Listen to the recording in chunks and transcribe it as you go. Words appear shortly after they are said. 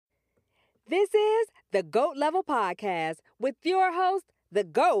This is the GOAT Level Podcast with your host, the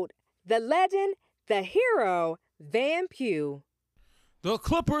GOAT, the legend, the hero, Van Pugh. The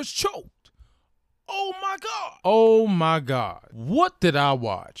Clippers choked. Oh my God. Oh my God. What did I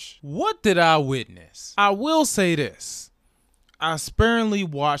watch? What did I witness? I will say this. I sparingly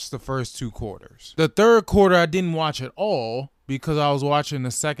watched the first two quarters. The third quarter I didn't watch at all because I was watching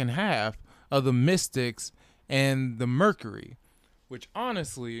the second half of the Mystics and the Mercury, which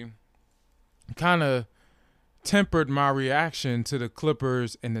honestly kind of tempered my reaction to the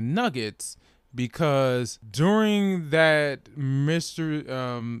Clippers and the Nuggets, because during that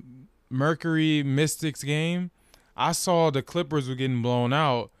Mercury Mystics game, I saw the Clippers were getting blown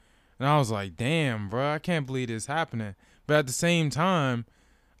out, and I was like, damn, bro, I can't believe this happening. But at the same time,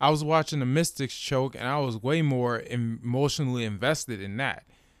 I was watching the Mystics choke, and I was way more emotionally invested in that.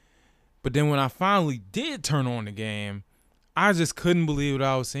 But then when I finally did turn on the game, I just couldn't believe what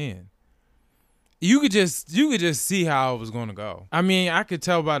I was seeing. You could just see how it was going to go. I mean, I could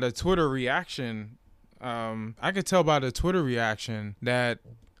tell by the Twitter reaction. That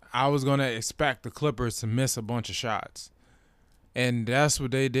I was going to expect the Clippers to miss a bunch of shots. And that's what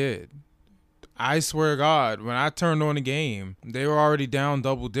they did. I swear to God, when I turned on the game, they were already down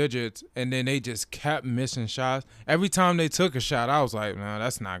double digits, and then they just kept missing shots. Every time they took a shot, I was like, no,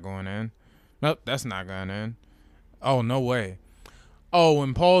 that's not going in. Nope, that's not going in. Oh, no way. Oh,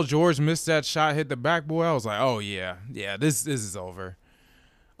 when Paul George missed that shot, hit the backboard, I was like, oh, yeah, this is over.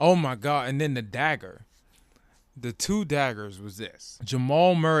 Oh, my God. And then the dagger. The two daggers was this.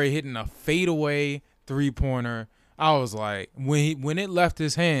 Jamal Murray hitting a fadeaway three-pointer. I was like, when it left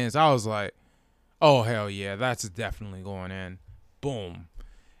his hands, I was like, oh, hell yeah, that's definitely going in. Boom.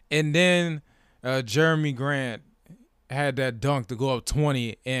 And then Jeremy Grant had that dunk to go up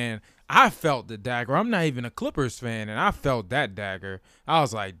 20, and I felt the dagger. I'm not even a Clippers fan, and I felt that dagger. I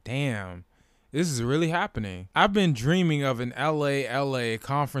was like, damn, this is really happening. I've been dreaming of an LA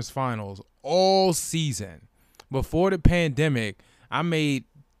conference finals all season. Before the pandemic, I made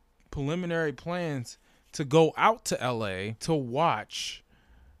preliminary plans to go out to LA to watch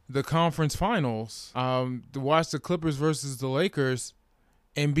the conference finals, to watch the Clippers versus the Lakers,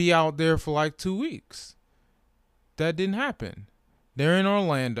 and be out there for like 2 weeks. That didn't happen. They're in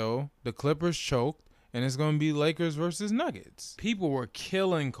Orlando. The Clippers choked, and it's going to be Lakers versus Nuggets. People were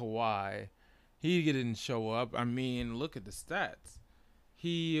killing Kawhi. He didn't show up. I mean, look at the stats.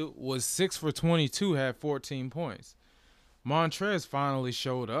 He was 6 for 22, had 14 points. Montrez finally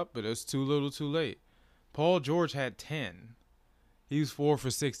showed up, but it's too little too late. Paul George had 10. He was 4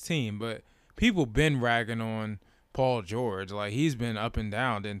 for 16, but people been ragging on Paul George. Like, he's been up and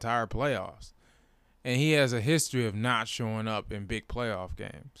down the entire playoffs. And he has a history of not showing up in big playoff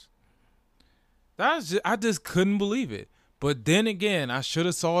games. I just couldn't believe it. But then again, I should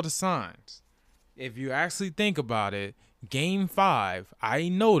have saw the signs. If you actually think about it, Game 5, I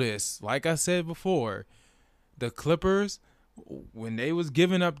noticed, like I said before, the Clippers, when they was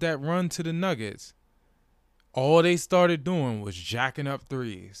giving up that run to the Nuggets, all they started doing was jacking up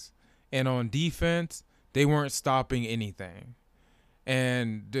threes. And on defense, they weren't stopping anything.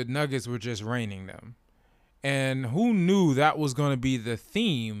 And the Nuggets were just raining them. And who knew that was going to be the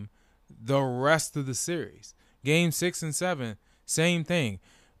theme the rest of the series? Game 6 and 7, same thing.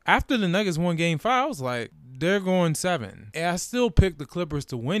 After the Nuggets won Game 5, I was like, they're going 7. And I still picked the Clippers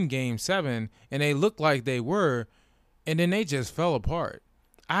to win Game 7, and they looked like they were, and then they just fell apart.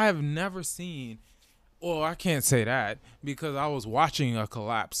 I have never seen, well, I can't say that because I was watching a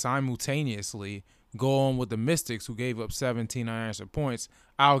collapse simultaneously go on with the Mystics, who gave up 17 unanswered points.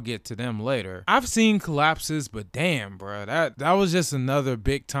 I'll get to them later. I've seen collapses, but damn, bro, that was just another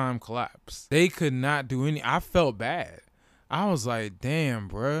big-time collapse. They could not do any. I felt bad. I was like, damn,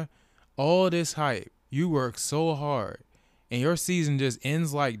 bro, all this hype. You work so hard, and your season just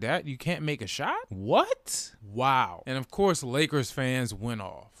ends like that? You can't make a shot? What? Wow. And, of course, Lakers fans went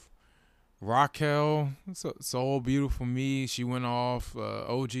off. Raquel, so beautiful me, she went off.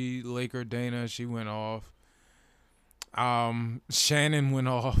 OG Laker Dana, she went off. Shannon went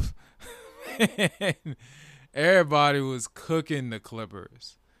off. Everybody was cooking the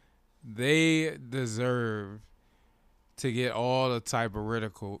Clippers. They deserve to get all the type of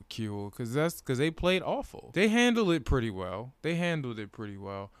ridicule because they played awful. They handled it pretty well.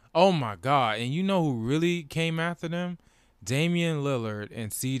 Oh my God. And you know who really came after them? Damian Lillard and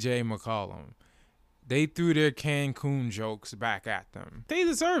CJ McCollum. They threw their Cancun jokes back at them. They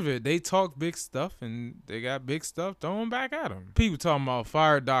deserve it. They talk big stuff, and they got big stuff thrown back at them. People talking about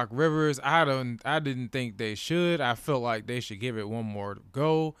fire Doc Rivers. I didn't think they should. I felt like they should give it one more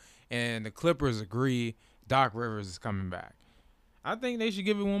go, and the Clippers agree Doc Rivers is coming back. I think they should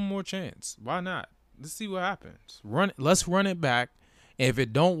give it one more chance. Why not? Let's see what happens. Let's run it back. If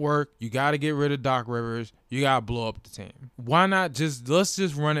it don't work, you got to get rid of Doc Rivers. You got to blow up the team. Why not let's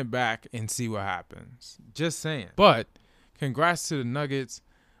just run it back and see what happens. Just saying. But congrats to the Nuggets.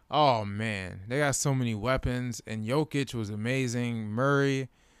 Oh, man. They got so many weapons. And Jokic was amazing. Murray,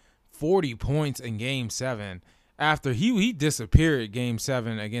 40 points in Game 7. After he disappeared Game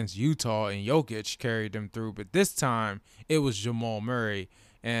 7 against Utah, and Jokic carried them through. But this time, it was Jamal Murray.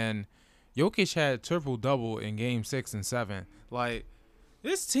 And Jokic had a triple-double in Game 6 and 7. Like,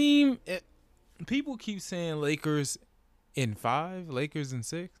 this team, people keep saying Lakers in 5, Lakers in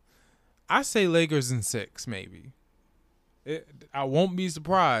 6. I say Lakers in 6, maybe. I won't be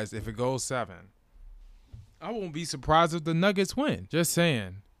surprised if it goes 7. I won't be surprised if the Nuggets win. Just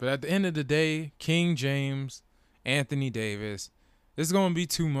saying. But at the end of the day, King James, Anthony Davis, it's going to be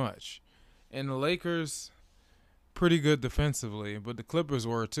too much. And the Lakers, pretty good defensively, but the Clippers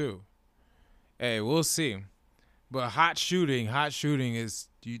were too. Hey, we'll see. But hot shooting is,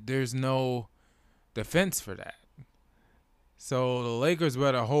 there's no defense for that. So the Lakers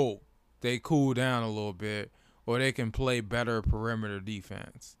better hope they cool down a little bit, or they can play better perimeter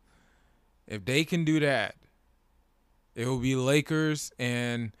defense. If they can do that, it will be Lakers,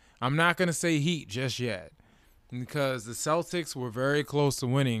 and I'm not going to say Heat just yet, because the Celtics were very close to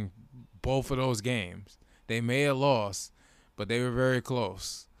winning both of those games. They may have lost, but they were very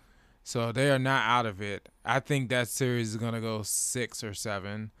close. So they are not out of it. I think that series is going to go 6 or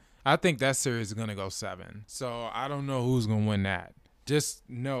 7. I think that series is going to go 7. So I don't know who's going to win that. Just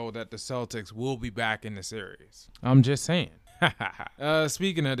know that the Celtics will be back in the series. I'm just saying.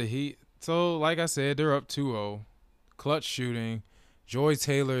 Speaking of the Heat, so like I said, they're up 2-0. Clutch shooting. Joy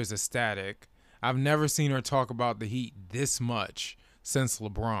Taylor is ecstatic. I've never seen her talk about the Heat this much since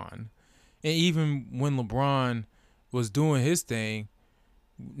LeBron. And even when LeBron was doing his thing,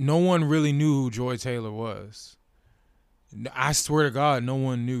 no one really knew who Joy Taylor was. I swear to God, no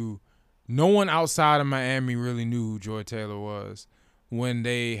one knew. No one outside of Miami really knew who Joy Taylor was when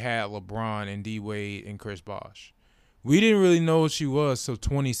they had LeBron and D Wade and Chris Bosh. We didn't really know what she was till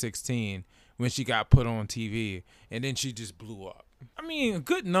 2016 when she got put on TV, and then she just blew up. I mean, a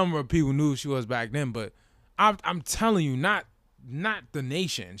good number of people knew who she was back then, but I'm telling you, not the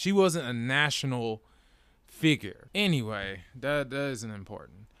nation. She wasn't a national figure. Anyway, that isn't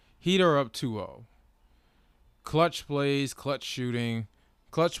important. Heat are up 2-0. Clutch plays, clutch shooting,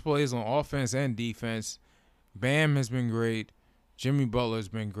 clutch plays on offense and defense. Bam has been great. Jimmy Butler's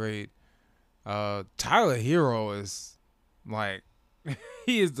been great. Tyler Hero is like,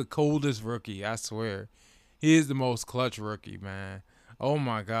 he is the coldest rookie, I swear. He is the most clutch rookie, man. Oh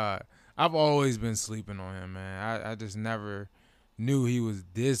my God. I've always been sleeping on him, man. I just never knew he was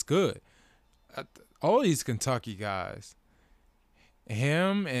this good. All these Kentucky guys,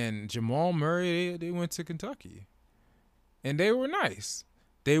 him and Jamal Murray, they went to Kentucky. And they were nice.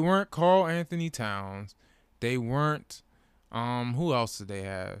 They weren't Karl Anthony Towns. They weren't, who else did they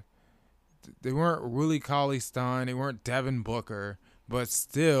have? They weren't really Cauley-Stein. They weren't Devin Booker. But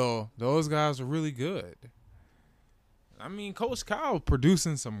still, those guys were really good. I mean, Coach Kyle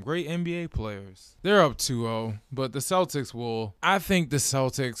producing some great NBA players. They're up 2-0, but the Celtics I think the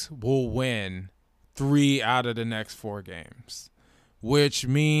Celtics will win 3 out of the next 4 games, which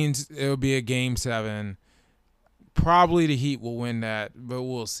means it'll be a Game 7. Probably the Heat will win that, but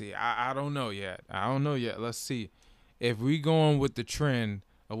we'll see. I don't know yet. Let's see. If we go on with the trend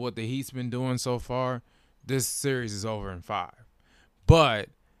of what the Heat's been doing so far, this series is over in 5. But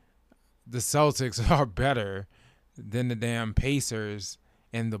the Celtics are better than the damn Pacers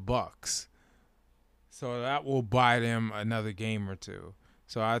and the Bucks. So that will buy them another game or 2.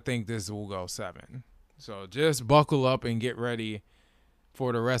 So I think this will go 7. So just buckle up and get ready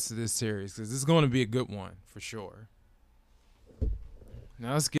for the rest of this series, because this is going to be a good one for sure.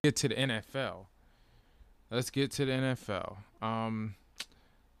 Now let's get to the NFL.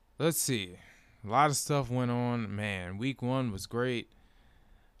 Let's see. A lot of stuff went on. Man, week 1 was great.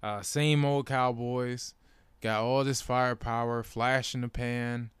 Same old Cowboys. Got all this firepower, flash in the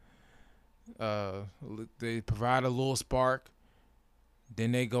pan. They provide a little spark.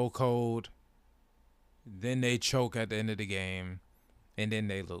 Then they go cold. Then they choke at the end of the game. And then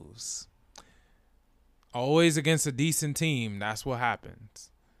they lose. Always against a decent team, that's what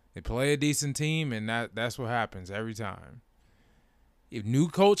happens. They play a decent team, and that's what happens every time. If new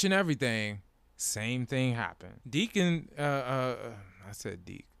coach and everything, same thing happened.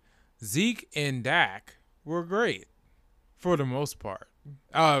 Zeke and Dak were great for the most part.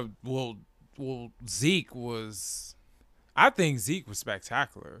 Zeke was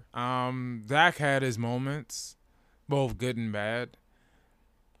spectacular. Dak had his moments, both good and bad.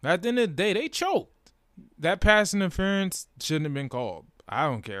 At the end of the day, they choked. That pass interference shouldn't have been called. I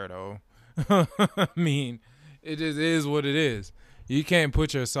don't care, though. I mean, it just is what it is. You can't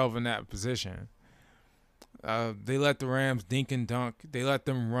put yourself in that position. They let the Rams dink and dunk. They let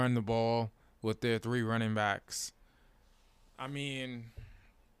them run the ball with their 3 running backs. I mean,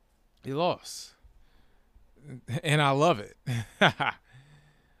 he lost. And I love it.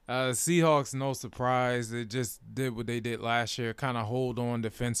 Seahawks, no surprise. They just did what they did last year, kind of hold on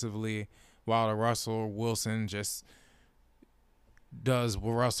defensively while the Russell Wilson just does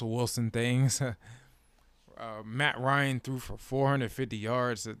Russell Wilson things. Matt Ryan threw for 450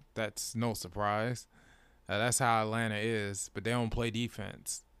 yards. That's no surprise. That's how Atlanta is, but they don't play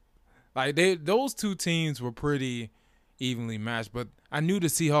defense. Like those two teams were pretty evenly matched, but I knew the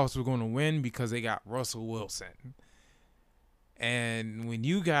Seahawks were going to win because they got Russell Wilson. And when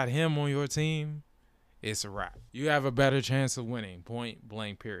you got him on your team, it's a wrap. You have a better chance of winning, point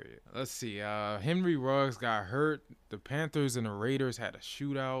blank period. Let's see. Henry Ruggs got hurt. The Panthers and the Raiders had a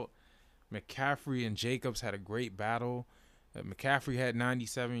shootout. McCaffrey and Jacobs had a great battle. McCaffrey had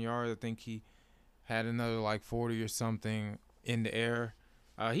 97 yards. I think he had another like 40 or something in the air.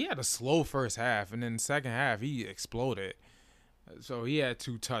 He had a slow first half, and then the second half he exploded. So he had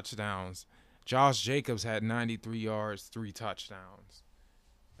 2 touchdowns. Josh Jacobs had 93 yards, 3 touchdowns.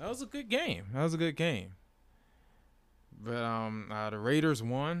 That was a good game. But the Raiders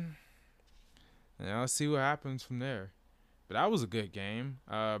won. And let's see what happens from there. But that was a good game.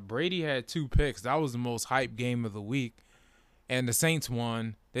 Brady had 2 picks. That was the most hyped game of the week. And the Saints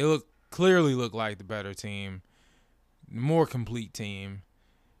won. They clearly look like the better team, more complete team.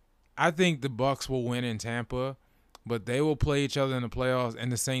 I think the Bucs will win in Tampa, but they will play each other in the playoffs,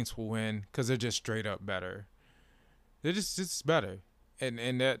 and the Saints will win because they're just straight up better. They're just better.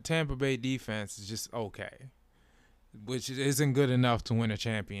 And that Tampa Bay defense is just okay, which isn't good enough to win a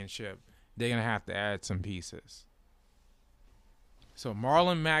championship. They're going to have to add some pieces. So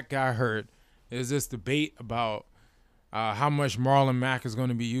Marlon Mack got hurt. There's this debate about how much Marlon Mack is going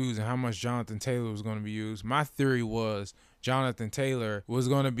to be used and how much Jonathan Taylor was going to be used. My theory was Jonathan Taylor was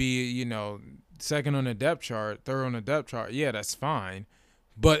going to be, second on the depth chart, third on the depth chart. Yeah, that's fine.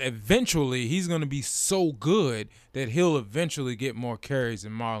 But eventually he's going to be so good that he'll eventually get more carries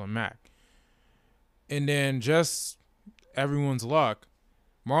than Marlon Mack. And then just everyone's luck,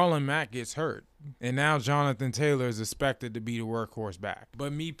 Marlon Mack gets hurt. And now Jonathan Taylor is expected to be the workhorse back.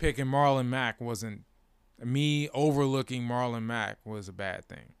 But me picking Marlon Mack wasn't, me overlooking Marlon Mack was a bad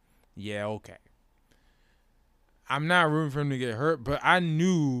thing. Yeah, okay. I'm not rooting for him to get hurt, but I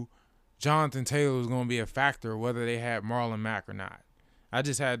knew Jonathan Taylor was going to be a factor whether they had Marlon Mack or not. I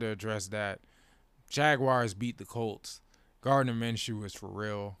just had to address that. Jaguars beat the Colts. Gardner Minshew is for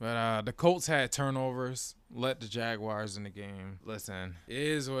real. But the Colts had turnovers. Let the Jaguars in the game. Listen, it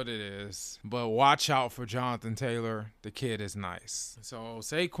is what it is. But watch out for Jonathan Taylor. The kid is nice. So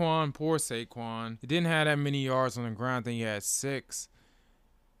Saquon, poor Saquon. He didn't have that many yards on the ground. I think he had 6.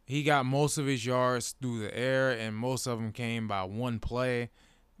 He got most of his yards through the air, and most of them came by one play.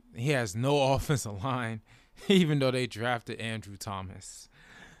 He has no offensive line, even though they drafted Andrew Thomas.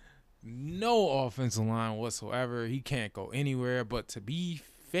 No offensive line whatsoever. He can't go anywhere. But to be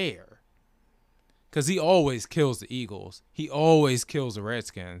fair, because he always kills the Eagles. He always kills the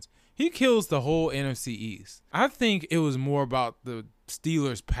Redskins. He kills the whole NFC East. I think it was more about the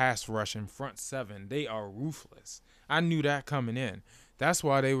Steelers' pass rush in front 7. They are ruthless. I knew that coming in. That's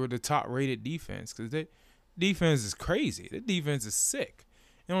why they were the top-rated defense, because their defense is crazy. Their defense is sick.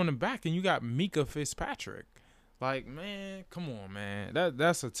 And on the back end, you got Mika Fitzpatrick. Like, man, come on, man.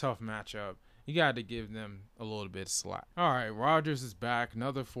 That's a tough matchup. You got to give them a little bit of slack. All right, Rodgers is back.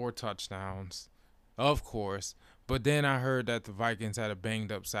 Another 4 touchdowns, of course. But then I heard that the Vikings had a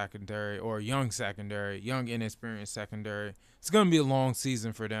banged-up secondary, or a young secondary, young, inexperienced secondary. It's going to be a long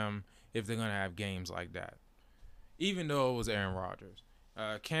season for them if they're going to have games like that, even though it was Aaron Rodgers.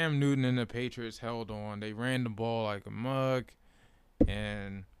 Cam Newton and the Patriots held on. They ran the ball like a mug,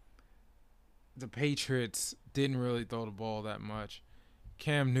 and the Patriots didn't really throw the ball that much.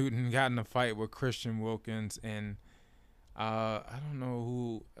 Cam Newton got in a fight with Christian Wilkins, and I don't know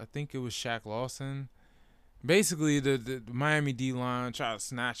who. I think it was Shaq Lawson. Basically, the Miami D-line tried to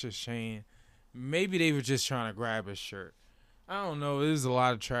snatch his chain. Maybe they were just trying to grab his shirt. I don't know. There's a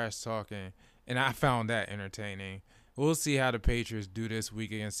lot of trash talking, and I found that entertaining. We'll see how the Patriots do this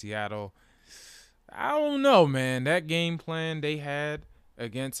week against Seattle. I don't know, man. That game plan they had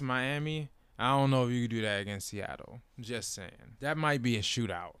against Miami, I don't know if you can do that against Seattle. Just saying. That might be a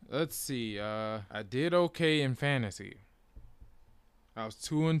shootout. Let's see. I did okay in fantasy. I was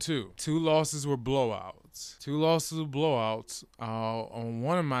 2-2. Two losses were blowouts. On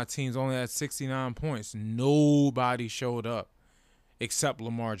one of my teams, only had 69 points. Nobody showed up except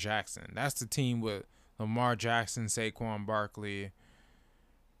Lamar Jackson. That's the team with Lamar Jackson, Saquon Barkley.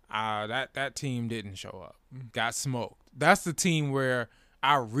 That team didn't show up. Got smoked. That's the team where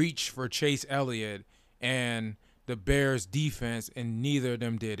I reached for Chase Elliott and the Bears defense, and neither of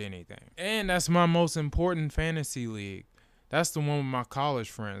them did anything. And that's my most important fantasy league. That's the one with my college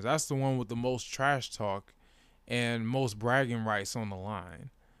friends. That's the one with the most trash talk and most bragging rights on the line.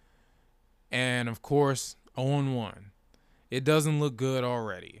 And, of course, 0-1. It doesn't look good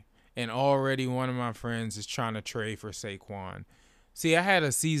already. And already one of my friends is trying to trade for Saquon. See, I had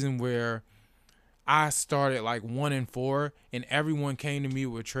a season where I started like 1-4, and everyone came to me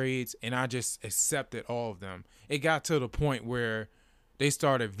with trades, and I just accepted all of them. It got to the point where they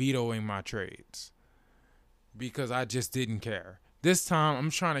started vetoing my trades because I just didn't care. This time, I'm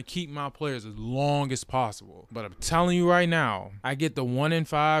trying to keep my players as long as possible. But I'm telling you right now, I get the 1-5,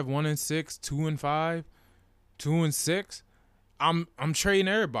 1-6, 2-5, 2-6. I'm trading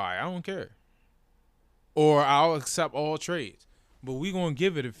everybody. I don't care. Or I'll accept all trades. But we're going to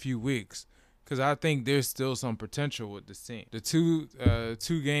give it a few weeks because I think there's still some potential with this team. The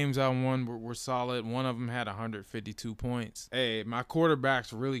two games I won were solid. One of them had 152 points. Hey, my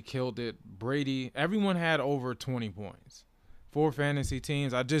quarterbacks really killed it. Brady, everyone had over 20 points. 4 fantasy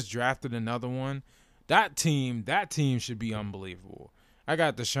teams. I just drafted another one. That team should be unbelievable. I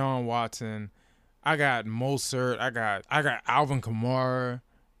got Deshaun Watson. I got Mostert. I got Alvin Kamara.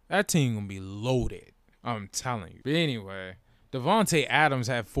 That team gonna be loaded. I'm telling you. But anyway, Devontae Adams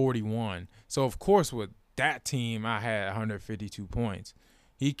had 41. So, of course, with that team, I had 152 points.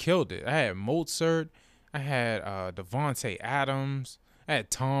 He killed it. I had Mostert. I had Devontae Adams. I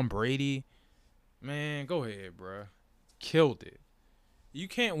had Tom Brady. Man, go ahead, bro. Killed it. You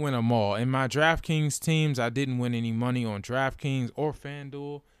can't win them all. In my DraftKings teams, I didn't win any money on DraftKings or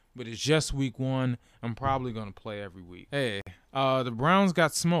FanDuel, but it's just week 1. I'm probably going to play every week. Hey, the Browns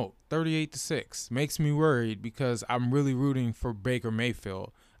got smoked, 38-6. Makes me worried because I'm really rooting for Baker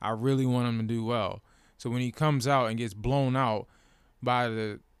Mayfield. I really want him to do well. So when he comes out and gets blown out by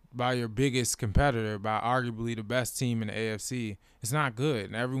your biggest competitor, by arguably the best team in the AFC, it's not good.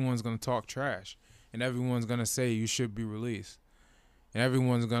 And everyone's going to talk trash. And everyone's going to say you should be released. And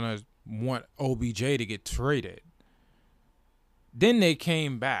everyone's going to want OBJ to get traded. Then they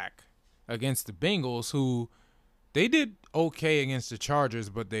came back against the Bengals, who they did okay against the Chargers,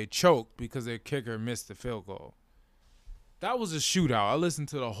 but they choked because their kicker missed the field goal. That was a shootout. I listened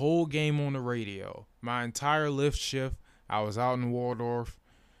to the whole game on the radio. My entire lift shift, I was out in Waldorf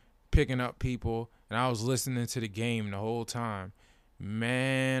picking up people, and I was listening to the game the whole time.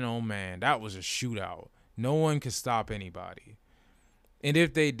 Man, oh man, that was a shootout. No one could stop anybody. And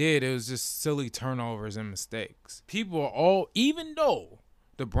if they did, it was just silly turnovers and mistakes. People are all, even though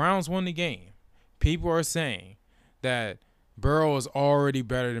the Browns won the game, people are saying that Burrow is already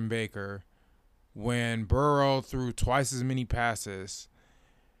better than Baker when Burrow threw twice as many passes.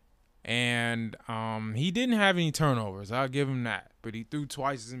 And he didn't have any turnovers. I'll give him that. But he threw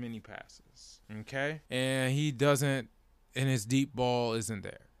twice as many passes. Okay? And he doesn't, and his deep ball isn't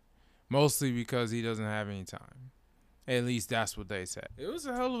there. Mostly because he doesn't have any time. At least that's what they said. It was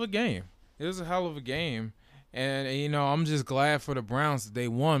a hell of a game. And, you know, I'm just glad for the Browns that they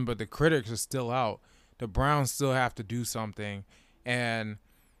won, but the critics are still out. The Browns still have to do something. And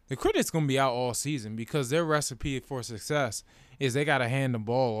the critics going to be out all season because their recipe for success is they got to hand the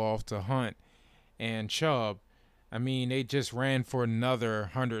ball off to Hunt and Chubb. I mean, they just ran for another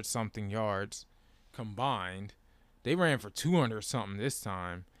 100-something yards combined. They ran for 200-something this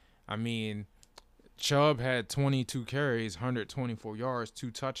time. I mean, Chubb had 22 carries, 124 yards,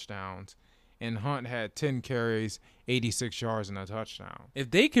 2 touchdowns. And Hunt had 10 carries, 86 yards, and a touchdown. If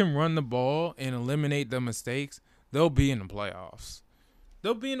they can run the ball and eliminate the mistakes, they'll be in the playoffs.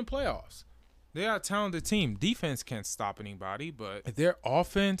 They are a talented team. Defense can't stop anybody, but if their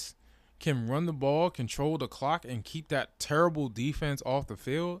offense can run the ball, control the clock, and keep that terrible defense off the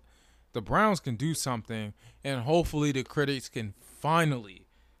field, the Browns can do something, and hopefully the critics can finally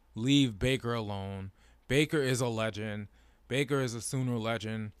leave Baker alone. Baker is a legend. Baker is a Sooner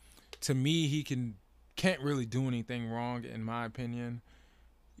legend. To me, he can't really do anything wrong, in my opinion.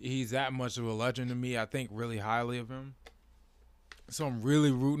 He's that much of a legend to me. I think really highly of him. So I'm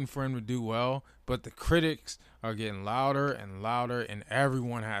really rooting for him to do well. But the critics are getting louder and louder, and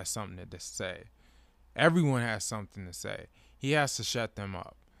everyone has something to say. Everyone has something to say. He has to shut them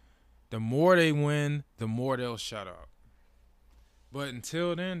up. The more they win, the more they'll shut up. But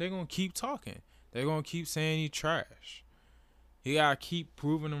until then, they're going to keep talking. They're going to keep saying he's trash. He got to keep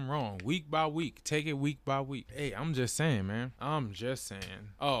proving them wrong week by week. Take it week by week. Hey, I'm just saying, man. I'm just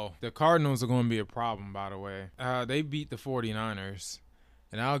saying. Oh, the Cardinals are going to be a problem, by the way. They beat the 49ers,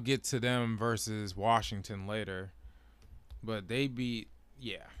 and I'll get to them versus Washington later. But they beat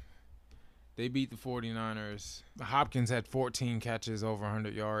the 49ers. Hopkins had 14 catches over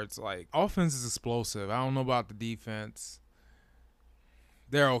 100 yards. Like, offense is explosive. I don't know about the defense.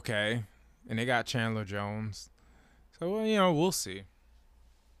 They're okay. And they got Chandler Jones. So, well, we'll see.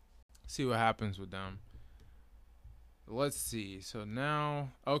 See what happens with them. Let's see. So now,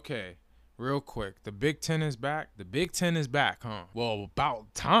 okay, real quick. The Big Ten is back. The Big Ten is back, huh? Well,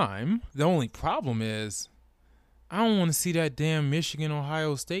 about time. The only problem is I don't want to see that damn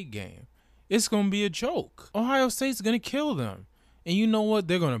Michigan-Ohio State game. It's going to be a joke. Ohio State's going to kill them. And you know what?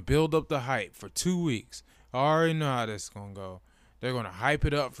 They're going to build up the hype for 2 weeks. I already know how this is going to go. They're going to hype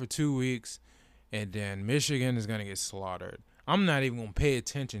it up for 2 weeks. And then Michigan is going to get slaughtered. I'm not even going to pay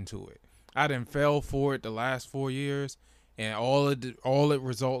attention to it. I done fell for it the last 4 years, and all it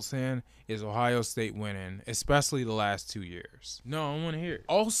results in is Ohio State winning, especially the last 2 years. No, I want to hear it.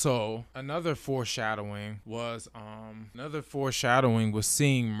 Also, another foreshadowing was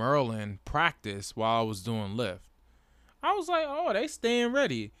seeing Merlin practice while I was doing lift. I was like, oh, they staying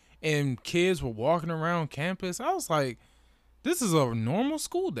ready. And kids were walking around campus. I was like, this is a normal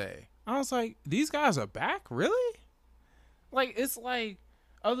school day. I was like, these guys are back? Really? Like, it's like,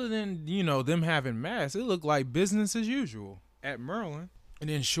 other than, them having masks, it looked like business as usual at Merlin. And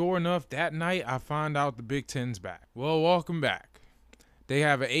then sure enough, that night, I find out the Big Ten's back. Well, welcome back. They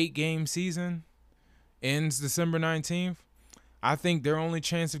have an 8-game season. Ends December 19th. I think their only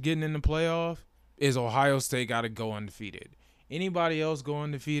chance of getting in the playoff is Ohio State got to go undefeated. Anybody else go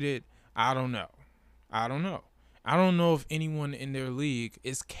undefeated? I don't know. I don't know if anyone in their league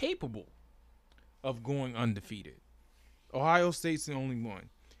is capable of going undefeated. Ohio State's the only one.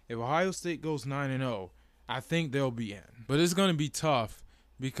 If Ohio State goes 9-0, I think they'll be in. But it's going to be tough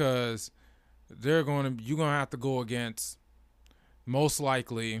because you're going to have to go against most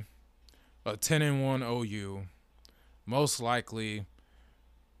likely a 10-1 OU, most likely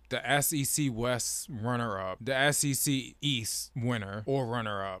the SEC West runner-up, the SEC East winner or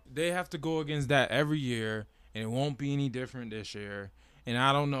runner-up. They have to go against that every year. And it won't be any different this year. And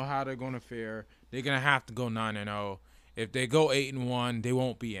I don't know how they're going to fare. They're going to have to go 9-0. If they go 8-1, they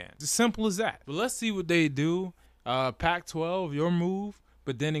won't be in. It's as simple as that. But let's see what they do. Pac-12, your move.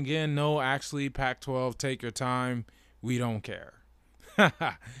 But then again, no, actually, Pac-12, take your time. We don't care.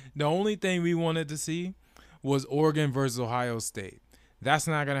 The only thing we wanted to see was Oregon versus Ohio State. That's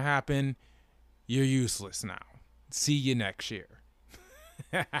not going to happen. You're useless now. See you next year.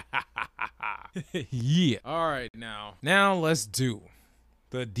 Yeah. All right, now let's do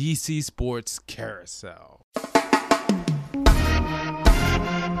the DC Sports Carousel.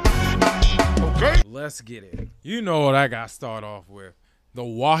 Okay. Let's get it. You know what I got to start off with. The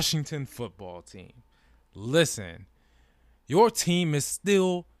Washington football team. Listen, your team is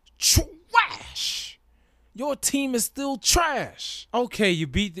still trash. Your team is still trash. Okay, you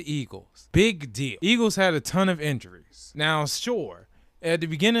beat the Eagles. Big deal. Eagles had a ton of injuries. Now, sure. At the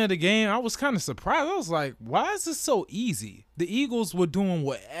beginning of the game, I was kind of surprised. I was like, why is this so easy? The Eagles were doing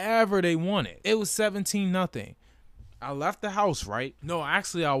whatever they wanted. It was 17-0. I left the house, right? No,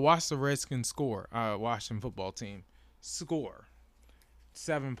 actually, I watched the Redskins score. Washington football team score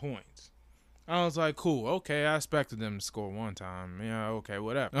 7 points. I was like, cool. Okay, I expected them to score one time. Yeah, okay,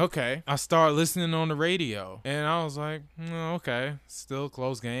 whatever. Okay, I started listening on the radio, and I was like, okay, still a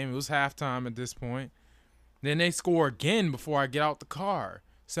close game. It was halftime at this point. Then they score again before I get out the car,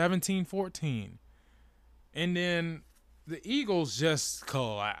 17-14. And then the Eagles just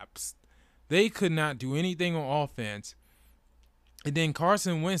collapsed. They could not do anything on offense. And then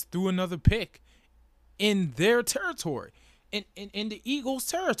Carson Wentz threw another pick in their territory, in the Eagles'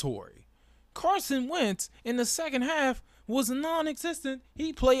 territory. Carson Wentz in the second half was non-existent.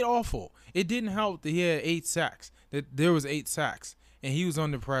 He played awful. It didn't help that he had 8 sacks. That there was 8 sacks, and he was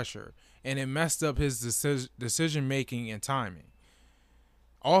under pressure. And it messed up his decision-making and timing.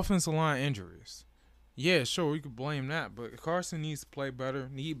 Offensive line injuries. Yeah, sure, we could blame that. But Carson needs to play better,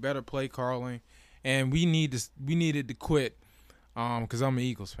 need better play calling. And we needed to quit because I'm an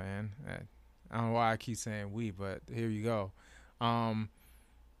Eagles fan. I don't know why I keep saying we, but here you go.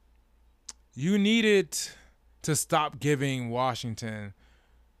 You needed to stop giving Washington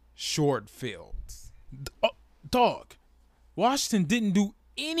short fields. Dog, Washington didn't do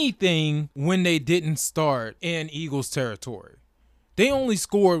anything when they didn't start in Eagles territory. They only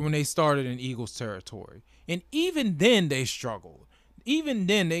scored when they started in Eagles territory. And even then they struggled. Even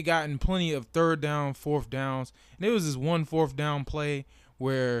then, they gotten plenty of third down, fourth downs. And there was this one fourth down play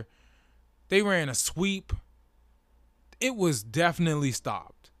where they ran a sweep. It was definitely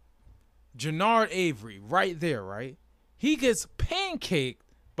stopped. Jannard Avery, right there, right? He gets pancaked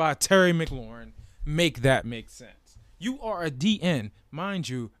by Terry McLaurin. Make that make sense. You are a DN. Mind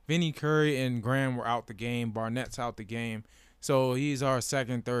you, Vinny Curry and Graham were out the game. Barnett's out the game. So he's our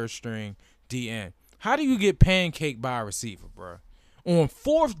second, third string DN. How do you get pancaked by a receiver, bro? On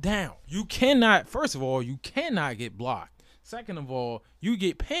fourth down, you cannot, first of all, you cannot get blocked. Second of all, you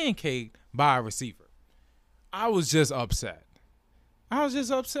get pancaked by a receiver. I was just upset.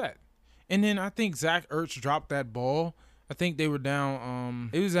 And then I think Zach Ertz dropped that ball. I think they were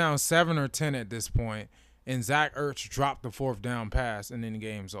down, it was down 7 or 10 at this point, and Zach Ertz dropped the fourth down pass, and then the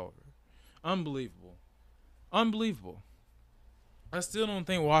game's over. Unbelievable. I still don't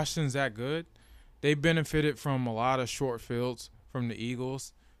think Washington's that good. They benefited from a lot of short fields from the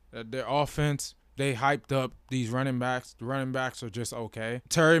Eagles. Their offense, they hyped up these running backs. The running backs are just okay.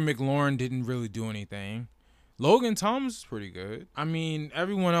 Terry McLaurin didn't really do anything. Logan Thomas is pretty good. I mean,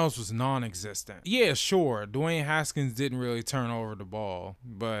 everyone else was non-existent. Yeah, sure, Dwayne Haskins didn't really turn over the ball,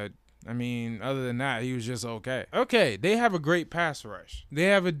 but I mean, other than that, he was just okay. Okay, they have a great pass rush. They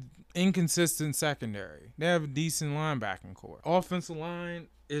have an inconsistent secondary. They have a decent linebacking core. Offensive line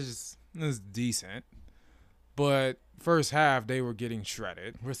is decent, but first half they were getting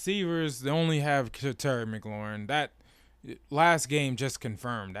shredded. Receivers, they only have Terry McLaurin. That last game just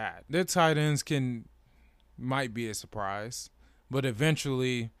confirmed that. Their tight ends might be a surprise, but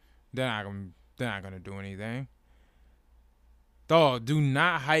eventually they're not gonna do anything. Dog, do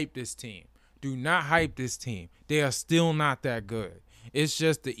not hype this team. They are still not that good. It's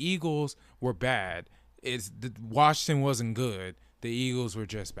just the Eagles were bad. Washington wasn't good. The Eagles were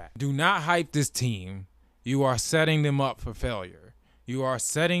just bad. Do not hype this team. You are setting them up for failure. You are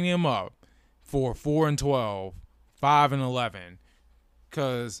setting them up for 4-12, 5-11,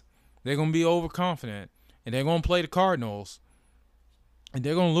 because they're gonna be overconfident. And they're going to play the Cardinals, and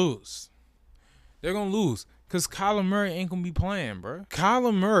they're going to lose. Because Kyler Murray ain't going to be playing, bro.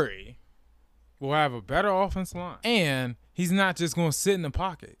 Kyler Murray will have a better offensive line. And he's not just going to sit in the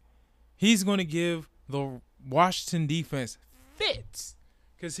pocket. He's going to give the Washington defense fits,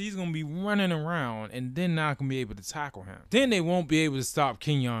 because he's going to be running around, and then not going to be able to tackle him. Then they won't be able to stop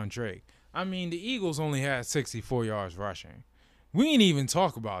Kenyon Drake. I mean, the Eagles only had 64 yards rushing. We ain't even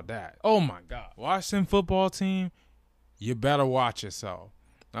talk about that. Oh, my God. Washington football team, you better watch yourself.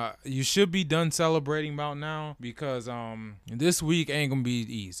 You should be done celebrating about now, because this week ain't going to be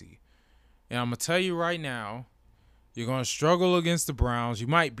easy. And I'm going to tell you right now, you're going to struggle against the Browns. You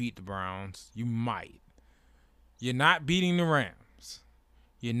might beat the Browns. You might. You're not beating the Rams.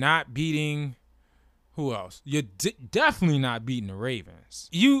 You're not beating... Who else? You're definitely not beating the Ravens.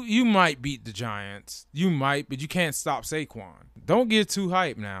 You might beat the Giants. You might, but you can't stop Saquon. Don't get too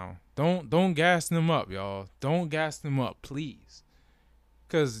hyped now. Don't gas them up, y'all. Don't gas them up, please.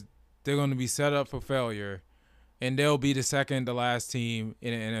 Because they're going to be set up for failure, and they'll be the second to last team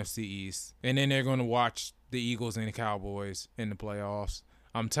in the NFC East. And then they're going to watch the Eagles and the Cowboys in the playoffs.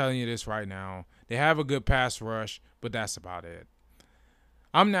 I'm telling you this right now. They have a good pass rush, but that's about it.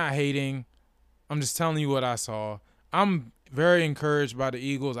 I'm not hating. I'm just telling you what I saw. I'm very encouraged by the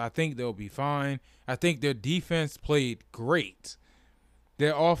Eagles. I think they'll be fine. I think their defense played great.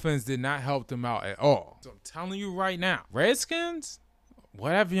 Their offense did not help them out at all. So I'm telling you right now, Redskins,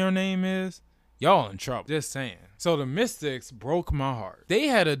 whatever your name is, y'all in trouble. Just saying. So the Mystics broke my heart. They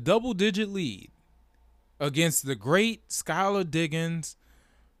had a double-digit lead against the great Skylar Diggins,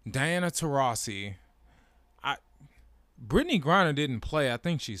 Diana Taurasi. Brittany Griner didn't play. I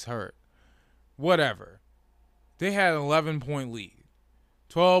think she's hurt. Whatever. They had an 11-point lead,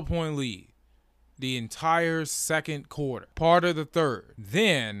 12-point lead the entire second quarter, part of the third.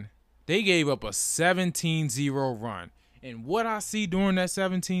 Then they gave up a 17-0 run. And what I see during that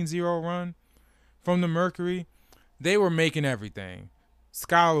 17-0 run from the Mercury, they were making everything.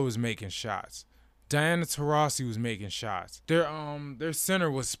 Skylar was making shots. Diana Taurasi was making shots. Their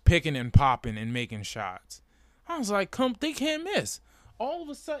center was picking and popping and making shots. I was like, they can't miss. All of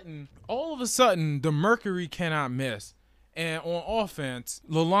a sudden, the Mercury cannot miss. And on offense,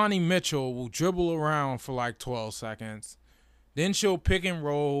 Leilani Mitchell will dribble around for like 12 seconds. Then she'll pick and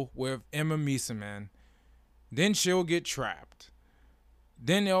roll with Emma Mieseman. Then she'll get trapped.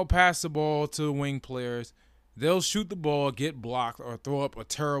 Then they'll pass the ball to the wing players. They'll shoot the ball, get blocked, or throw up a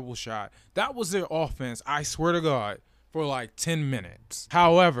terrible shot. That was their offense, I swear to God, for like 10 minutes.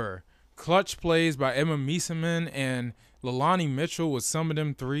 However, clutch plays by Emma Mieseman and Leilani Mitchell with some of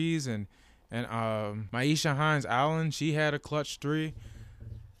them threes, and And Maisha Hines-Allen, she had a clutch 3.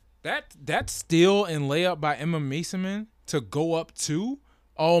 That steal and layup by Emma Mason to go up 2,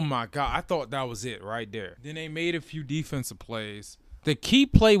 oh my God, I thought that was it right there. Then they made a few defensive plays. The key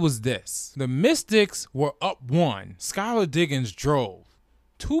play was this. The Mystics were up 1. Skylar Diggins drove.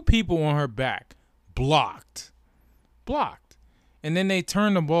 2 people on her back. Blocked. And then they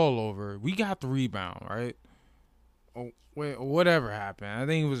turned the ball over. We got the rebound, right? Whatever happened. I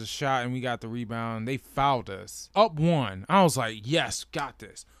think it was a shot and we got the rebound. They fouled us. Up 1. I was like, yes, got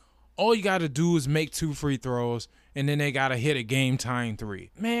this. All you got to do is make 2 free throws, and then they got to hit a game-tying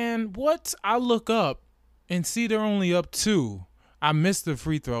 3. Man, what? I look up and see they're only up 2. I missed the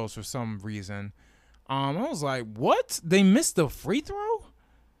free throws for some reason. I was like, what? They missed the free throw?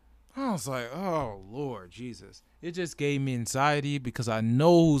 I was like, oh, Lord Jesus. It just gave me anxiety because I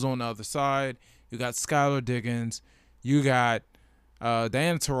know who's on the other side. You got Skylar Diggins. You got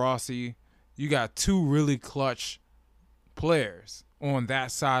Diana Taurasi. You got 2 really clutch players on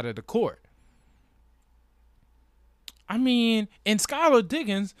that side of the court. I mean, and Skylar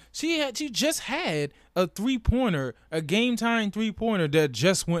Diggins, she just had a 3-pointer, a game-tying 3-pointer that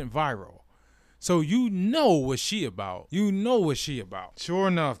just went viral. So you know what she about. Sure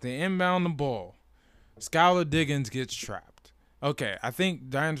enough, they inbound the ball. Skylar Diggins gets trapped. Okay, I think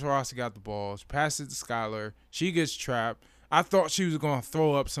Diana Taurasi got the ball. She passes it to Skylar. She gets trapped. I thought she was going to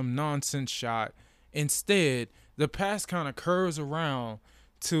throw up some nonsense shot. Instead, the pass kind of curves around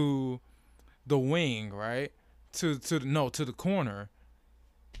to the wing, right? To the corner.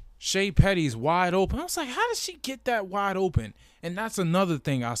 Shea Petty's wide open. I was like, how did she get that wide open? And that's another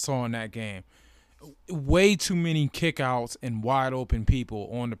thing I saw in that game. Way too many kickouts and wide open people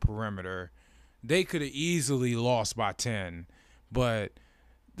on the perimeter. They could have easily lost by 10, but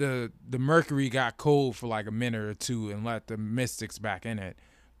the Mercury got cold for like a minute or 2 and let the Mystics back in it.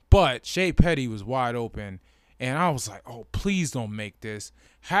 But Shea Petty was wide open, and I was like, oh, please don't make this.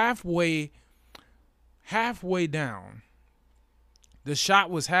 Halfway down. The shot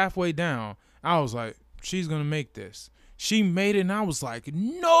was halfway down. I was like, she's going to make this. She made it, and I was like,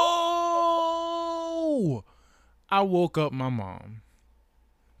 no! I woke up my mom.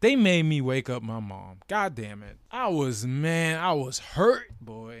 They made me wake up my mom. God damn it. I was hurt,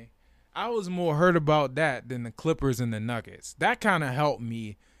 boy. I was more hurt about that than the Clippers and the Nuggets. That kind of helped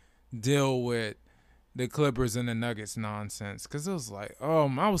me deal with the Clippers and the Nuggets nonsense. Because it was like,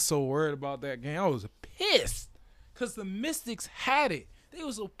 I was so worried about that game. I was pissed. Because the Mystics had it. They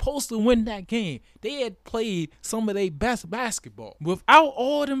were supposed to win that game. They had played some of their best basketball. Without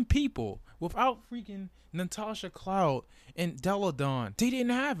all them people. Without freaking Natasha Cloud and Della Dawn. They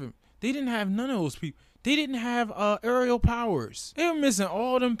didn't have him. They didn't have none of those people. They didn't have Aerial Powers. They were missing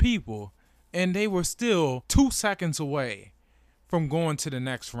all them people. And they were still 2 seconds away from going to the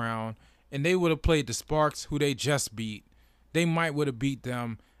next round. And they would have played the Sparks, who they just beat. They might would have beat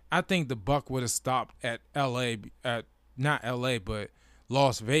them. I think the Buck would have stopped at not LA, but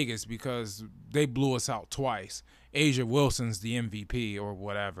Las Vegas, because they blew us out twice. Asia Wilson's the MVP or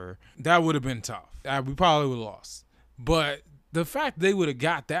whatever. That would have been tough. We probably would have lost. But the fact they would have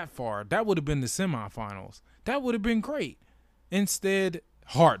got that far, that would have been the semifinals. That would have been great. Instead,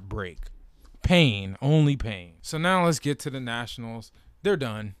 heartbreak. Pain, only pain. So now let's get to the Nationals. They're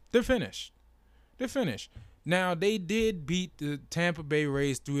done. They're finished. Now, they did beat the Tampa Bay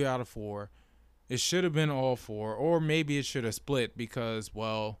Rays 3 out of 4. It should have been all 4, or maybe it should have split because,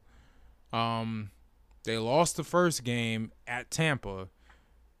 they lost the first game at Tampa.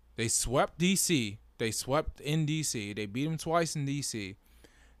 They swept D.C. They swept in D.C. They beat them twice in D.C.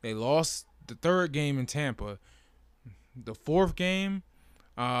 They lost the third game in Tampa. The fourth game,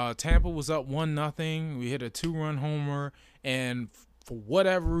 Tampa was up 1-0. We hit a 2-run homer, and for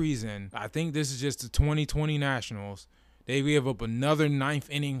whatever reason, I think this is just the 2020 Nationals, they give up another 9th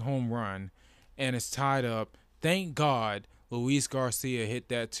inning home run, and it's tied up. Thank God Luis Garcia hit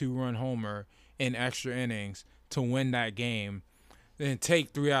that 2-run homer in extra innings to win that game, then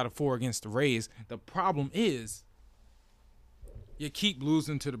take 3 out of 4 against the Rays. The problem is you keep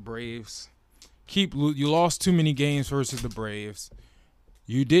losing to the Braves. You lost too many games versus the Braves.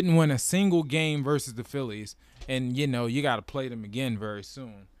 You didn't win a single game versus the Phillies, and you got to play them again very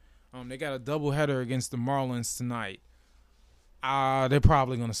soon. They got a doubleheader against the Marlins tonight. They're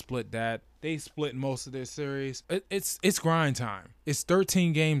probably going to split that. They split most of their series. It's grind time. It's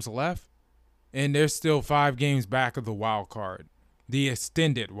 13 games left, and they're still 5 games back of the wild card, the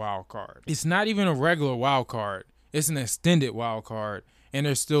extended wild card. It's not even a regular wild card. It's an extended wild card, and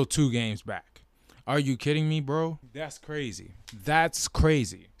they're still 2 games back. Are you kidding me, bro? That's crazy.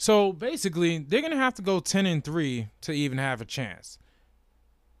 So basically, they're going to have to go 10-3 to even have a chance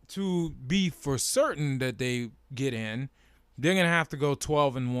to be for certain that they get in, they're going to have to go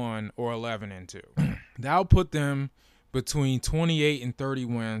 12-1 or 11-2. That'll put them between 28 and 30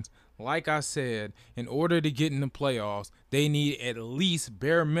 wins. Like I said, in order to get in the playoffs, they need at least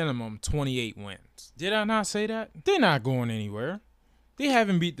bare minimum 28 wins. Did I not say that? They're not going anywhere. They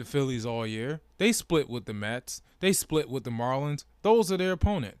haven't beat the Phillies all year. They split with the Mets. They split with the Marlins. Those are their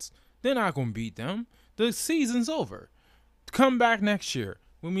opponents. They're not going to beat them. The season's over. Come back next year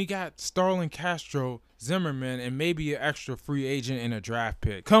when we got Starlin Castro, Zimmerman, and maybe an extra free agent and a draft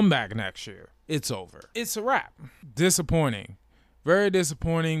pick. Come back next year. It's over. It's a wrap. Disappointing. Very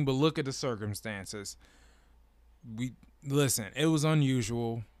disappointing, but look at the circumstances. Listen, it was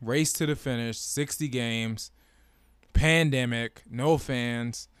unusual. Race to the finish, 60 games, pandemic, no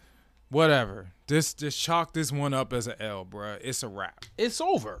fans, whatever. Just chalk this one up as an L, bruh. It's a wrap. It's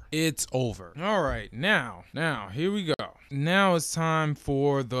over. It's over. All right, now, here we go. Now it's time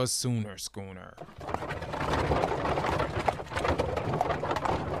for the Sooner Schooner.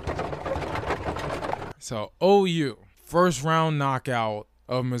 So, OU, first round knockout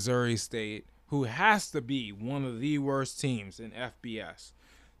of Missouri State, who has to be one of the worst teams in FBS.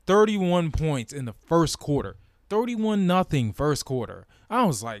 31 points in the first quarter. 31-0 first quarter. I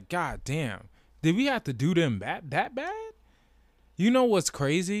was like, God damn. Did we have to do them that bad? You know what's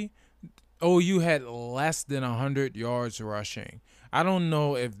crazy? OU had less than 100 yards rushing. I don't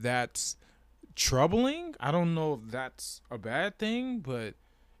know if that's troubling. I don't know if that's a bad thing, but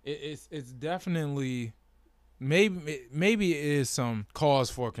it's definitely maybe it is some cause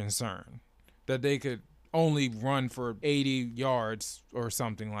for concern that they could only run for 80 yards or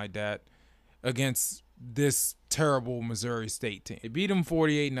something like that against this terrible Missouri State team. It beat them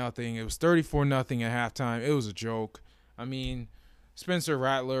 48-0. It was 34-0 at halftime. It was a joke. I mean, Spencer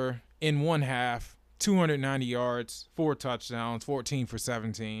Rattler in one half, 290 yards, 4 touchdowns, 14 for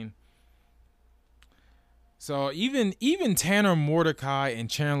 17. So even Tanner Mordecai and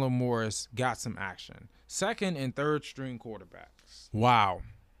Chandler Morris got some action. Second and third string quarterbacks. Wow.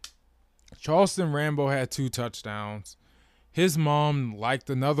 Charleston Rambo had 2 touchdowns. His mom liked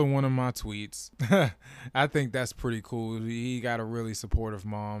another one of my tweets. I think that's pretty cool. He got a really supportive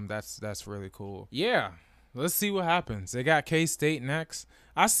mom. That's really cool. Yeah, let's see what happens. They got K-State next.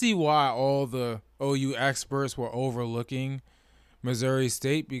 I see why all the OU experts were overlooking Missouri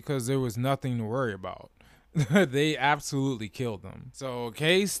State because there was nothing to worry about. They absolutely killed them. So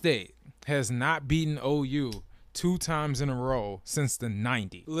K-State has not beaten OU 2 times in a row since the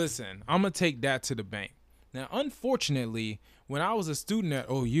 90s. Listen, I'm going to take that to the bank. Now, unfortunately, when I was a student at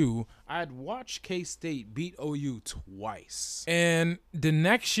OU, I'd watched K-State beat OU twice. And the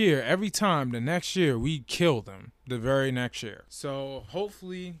next year, we killed them the very next year. So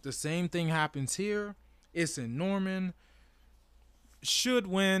hopefully the same thing happens here. It's in Norman. Should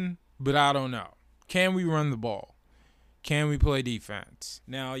win, but I don't know. Can we run the ball? Can we play defense?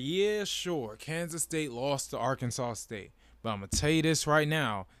 Now, yeah, sure, Kansas State lost to Arkansas State. But I'm going to tell you this right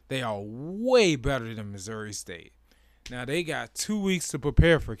now, they are way better than Missouri State. Now, they got 2 weeks to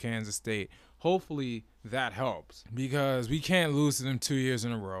prepare for Kansas State. Hopefully, that helps because we can't lose to them 2 years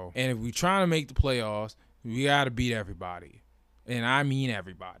in a row. And if we're trying to make the playoffs, we got to beat everybody. And I mean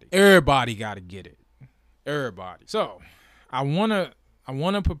everybody. Everybody got to get it. Everybody. So, I want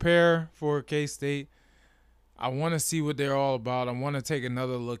to prepare for K-State. I want to see what they're all about. I want to take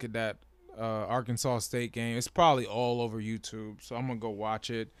another look at that Arkansas State game. It's probably all over YouTube, so I'm gonna go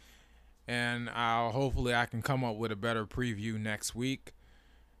watch it, and hopefully I can come up with a better preview next week.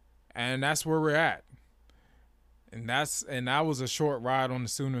 And that's where we're at. And that was a short ride on the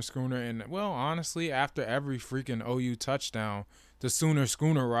Sooner Schooner. And well, honestly, after every freaking OU touchdown, the Sooner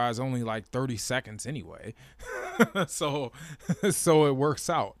Schooner ride's only like 30 seconds anyway. so it works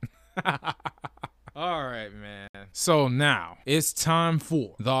out. All right, man. So now it's time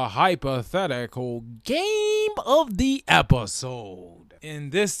for the hypothetical game of the episode.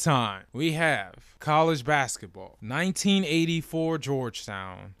 And this time we have college basketball. 1984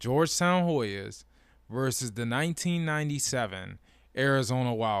 Georgetown Hoyas versus the 1997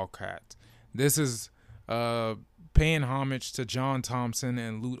 Arizona Wildcats. This is paying homage to John Thompson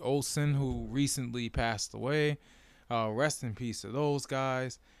and Lute Olson, who recently passed away. Rest in peace to those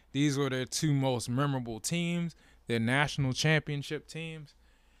guys. These were their 2 most memorable teams, their national championship teams.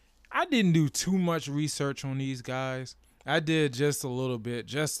 I didn't do too much research on these guys. I did just a little bit,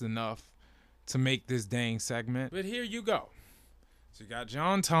 just enough to make this dang segment. But here you go. So you got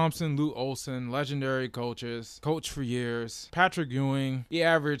John Thompson, Lute Olson, legendary coaches, coach for years. Patrick Ewing, he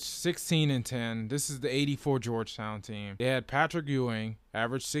averaged 16 and 10. This is the 84 Georgetown team. They had Patrick Ewing,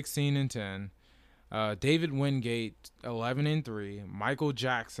 averaged 16 and 10. David Wingate, 11-3. Michael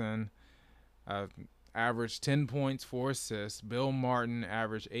Jackson, averaged 10 points, 4 assists. Bill Martin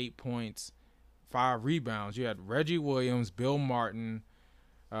averaged 8 points, 5 rebounds. You had Reggie Williams, Bill Martin,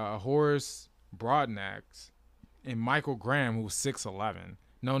 Horace Broadnax, and Michael Graham, who was 6'11".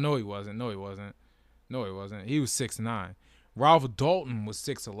 No, he wasn't. He was 6'9". Ralph Dalton was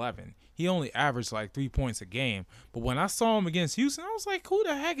 6'11". He only averaged like 3 points a game. But when I saw him against Houston, I was like, who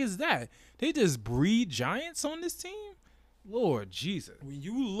the heck is that? They just breed giants on this team? Lord Jesus. When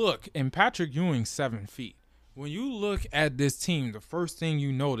you look, and Patrick Ewing's 7 feet. When you look at this team, the first thing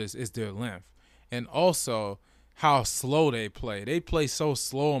you notice is their length. And also how slow they play. They play so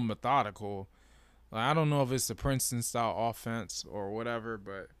slow and methodical. I don't know if it's the Princeton-style offense or whatever,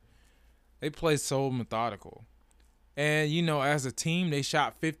 but they play so methodical. And, as a team, they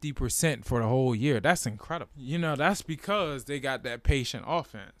shot 50% for the whole year. That's incredible. That's because they got that patient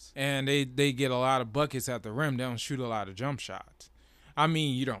offense. And they get a lot of buckets at the rim. They don't shoot a lot of jump shots. I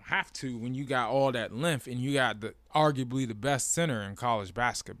mean, you don't have to when you got all that length and you got arguably the best center in college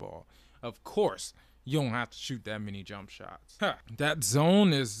basketball. Of course, you don't have to shoot that many jump shots. That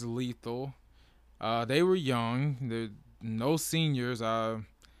zone is lethal. They were young. They're no seniors.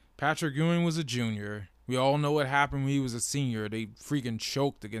 Patrick Ewing was a junior. We all know what happened when he was a senior. They freaking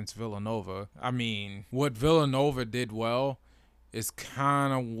choked against Villanova. I mean, what Villanova did well is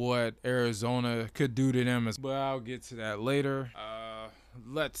kind of what Arizona could do to them. But I'll get to that later.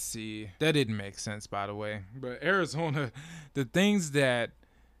 Let's see. That didn't make sense, by the way. But Arizona, the things that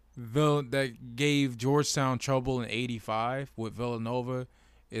gave Georgetown trouble in '85 with Villanova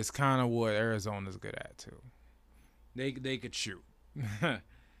is kind of what Arizona's good at too. They could shoot.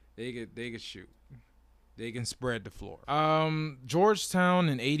 they could shoot. They can spread the floor. Georgetown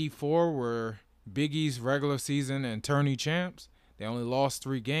in '84 were Big East regular season and tourney champs. They only lost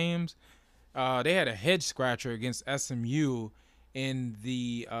 3 games. They had a head scratcher against SMU in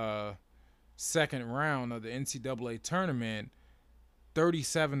the second round of the NCAA tournament,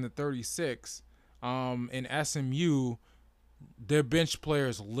 37-36. In SMU, their bench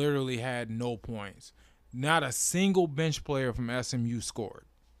players literally had no points. Not a single bench player from SMU scored.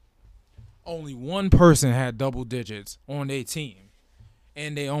 Only one person had double digits on their team,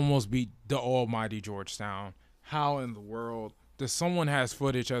 and they almost beat the almighty Georgetown. How in the world does someone has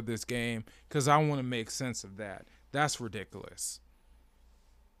footage of this game? Because I want to make sense of that. That's ridiculous.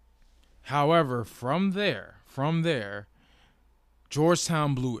 However, from there,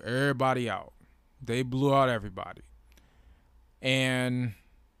 Georgetown blew everybody out. They blew out everybody. And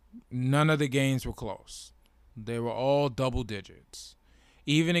none of the games were close. They were all double digits.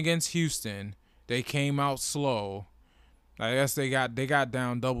 Even against Houston, they came out slow. I guess they got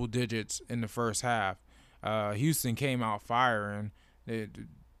down double digits in the first half. Houston came out firing.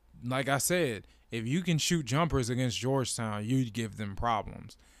 Like I said, if you can shoot jumpers against Georgetown, you'd give them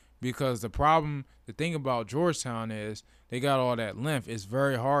problems. Because the thing about Georgetown is they got all that length. It's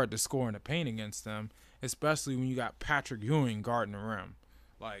very hard to score in the paint against them, especially when you got Patrick Ewing guarding the rim.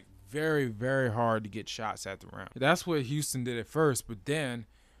 Like, very, very hard to get shots at the rim. That's what Houston did at first, but then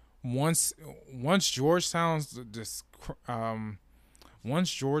once Georgetown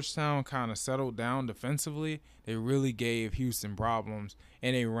kind of settled down defensively, they really gave Houston problems,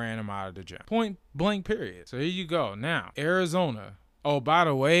 and they ran them out of the gym. Point blank period. So here you go. Now, Arizona. Oh, by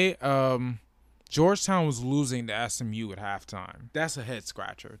the way, Georgetown was losing to SMU at halftime. That's a head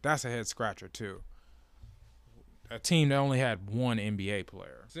scratcher. That's a head scratcher, too. A team that only had one NBA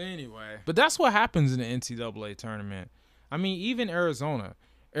player. So anyway, but that's what happens in the NCAA tournament. I mean, even Arizona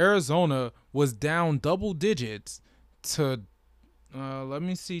was down double digits to, let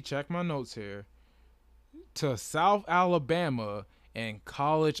me see, check my notes here, to South Alabama and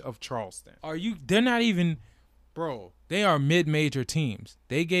College of Charleston. They're not even, bro, they are mid-major teams.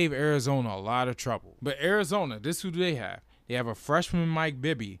 They gave Arizona a lot of trouble. But Arizona, this is who they have. They have a freshman, Mike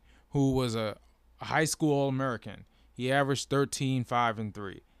Bibby, who was a high school All-American. He averaged 13, 5, and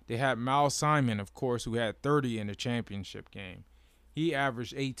 3. They had Miles Simon, of course, who had 30 in the championship game. He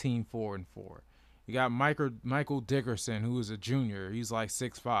averaged 18, 4, and 4. You got Michael Dickerson, who was a junior. He's like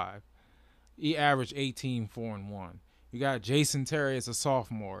 6'5". He averaged 18, 4, and 1. You got Jason Terry as a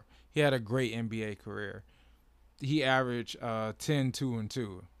sophomore. He had a great NBA career. He averaged 10, 2, and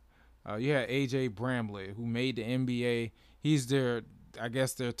 2. You had A.J. Bramlett, who made the NBA. He's their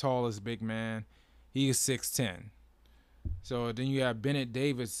tallest big man. He is 6'10". So then you have Bennett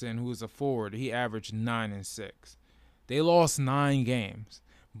Davidson, who is a forward. He averaged 9 and 6. They lost 9 games,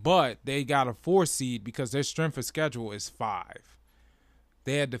 but they got a 4 seed because their strength of schedule is 5.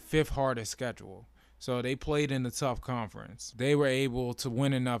 They had the 5th hardest schedule. So they played in a tough conference. They were able to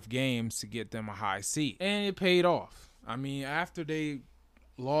win enough games to get them a high seed. And it paid off. I mean, after they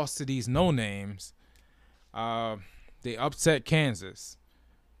lost to these no-names, they upset Kansas.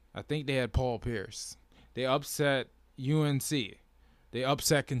 I think they had Paul Pierce. They upset UNC. They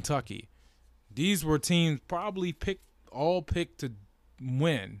upset Kentucky. These were teams probably picked to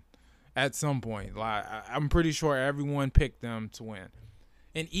win at some point. Like, I'm pretty sure everyone picked them to win.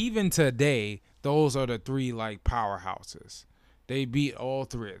 And even today, those are the three like powerhouses. They beat all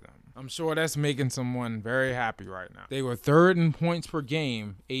three of them. I'm sure that's making someone very happy right now. They were third in points per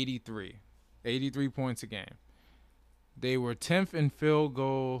game, 83. 83 points a game. They were 10th in field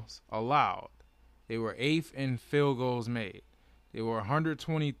goals allowed. They were 8th in field goals made. They were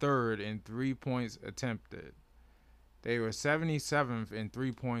 123rd in 3 points attempted. They were 77th in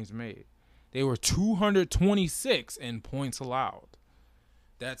 3 points made. They were 226 in points allowed.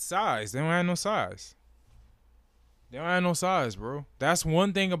 That's size. They don't have no size. They don't have no size, bro. That's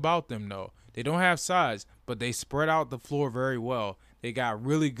one thing about them, though. They don't have size, but they spread out the floor very well. They got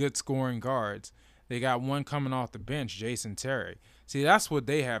really good scoring guards. They got one coming off the bench, Jason Terry. See, that's what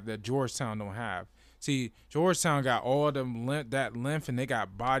they have that Georgetown don't have. See, Georgetown got all that length, and they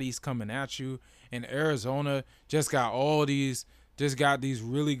got bodies coming at you. And Arizona just got these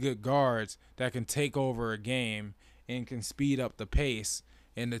really good guards that can take over a game and can speed up the pace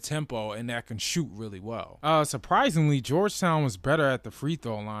and the tempo, and that can shoot really well. Surprisingly, Georgetown was better at the free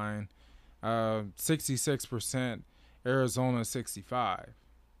throw line, 66%, Arizona 65.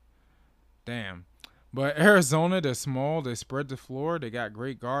 Damn. But Arizona, they're small, they spread the floor, they got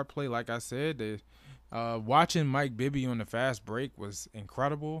great guard play. Like I said, watching Mike Bibby on the fast break was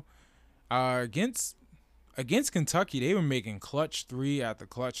incredible. Against Kentucky, they were making clutch three after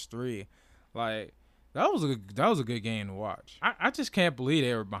clutch three. Like, that was a good game to watch. I just can't believe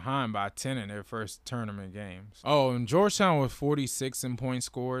they were behind by 10 in their first tournament games. Oh, and Georgetown was 46 in points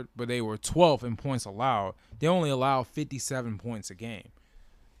scored, but they were 12th in points allowed. They only allowed 57 points a game.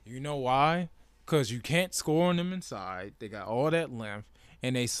 You know why? Because you can't score on them inside. They got all that length,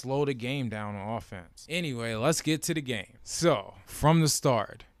 and they slow the game down on offense. Anyway, let's get to the game. So, from the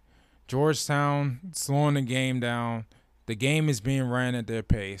start, Georgetown slowing the game down. The game is being ran at their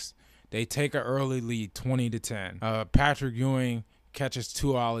pace. They take an early lead, 20-10. Patrick Ewing catches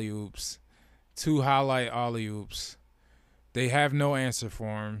 2 alley-oops, 2 highlight alley-oops. They have no answer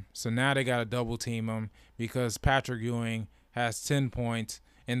for him, so now they got to double team him because Patrick Ewing has 10 points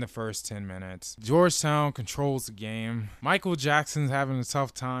in the first 10 minutes. Georgetown controls the game. Michael Jackson's having a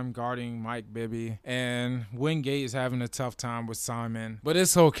tough time guarding Mike Bibby, and Wingate is having a tough time with Simon. But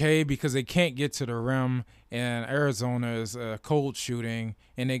it's okay because they can't get to the rim, and Arizona is cold shooting,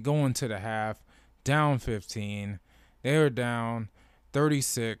 and they go into the half down 15. They are down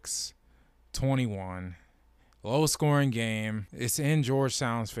 36-21. Low scoring game. It's in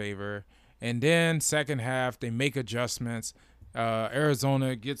Georgetown's favor. And then second half, they make adjustments.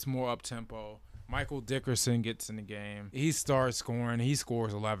 Arizona gets more up-tempo. Michael Dickerson gets in the game. He starts scoring. He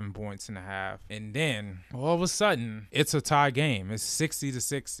scores 11 points in the half. And then, all of a sudden, it's a tie game. It's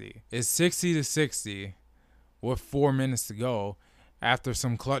 60-60. It's 60-60 with 4 minutes to go after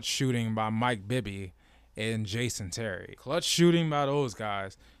some clutch shooting by Mike Bibby and Jason Terry. Clutch shooting by those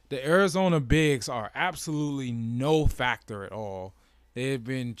guys. The Arizona bigs are absolutely no factor at all. They've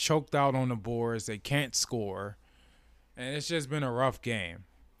been choked out on the boards. They can't score. And it's just been a rough game.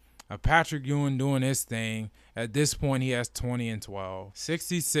 Patrick Ewing doing his thing. At this point, he has 20 and 12.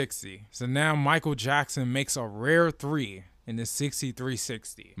 60-60. So now Michael Jackson makes a rare 3 in the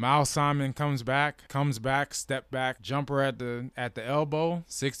 63-60. Miles Simon comes back, step back, jumper at the elbow,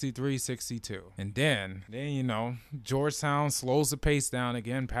 63-62. And then Georgetown slows the pace down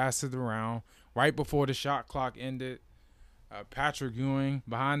again, passes it around. Right before the shot clock ended, Patrick Ewing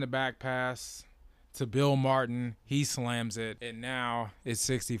behind the back pass to Bill Martin. He slams it, and now it's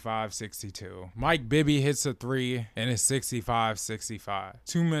 65-62. Mike Bibby hits a 3, and it's 65-65.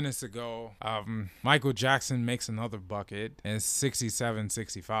 2 minutes ago, Michael Jackson makes another bucket, and it's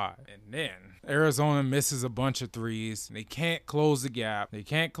 67-65. And then Arizona misses a bunch of threes. They can't close the gap.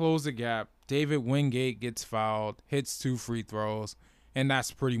 David Wingate gets fouled, hits 2 free throws, and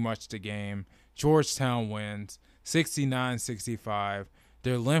that's pretty much the game. Georgetown wins 69-65.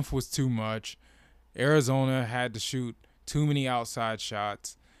 Their length was too much. Arizona had to shoot too many outside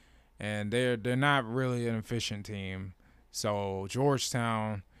shots, and they're not really an efficient team. So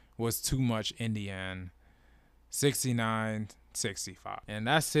Georgetown was too much in the end, 69-65. And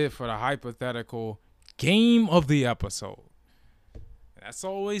that's it for the hypothetical game of the episode. That's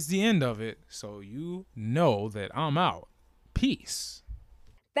always the end of it, so you know that I'm out. Peace.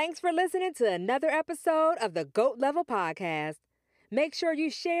 Thanks for listening to another episode of the GOAT Level Podcast. Make sure you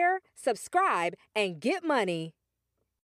share, subscribe, and get money.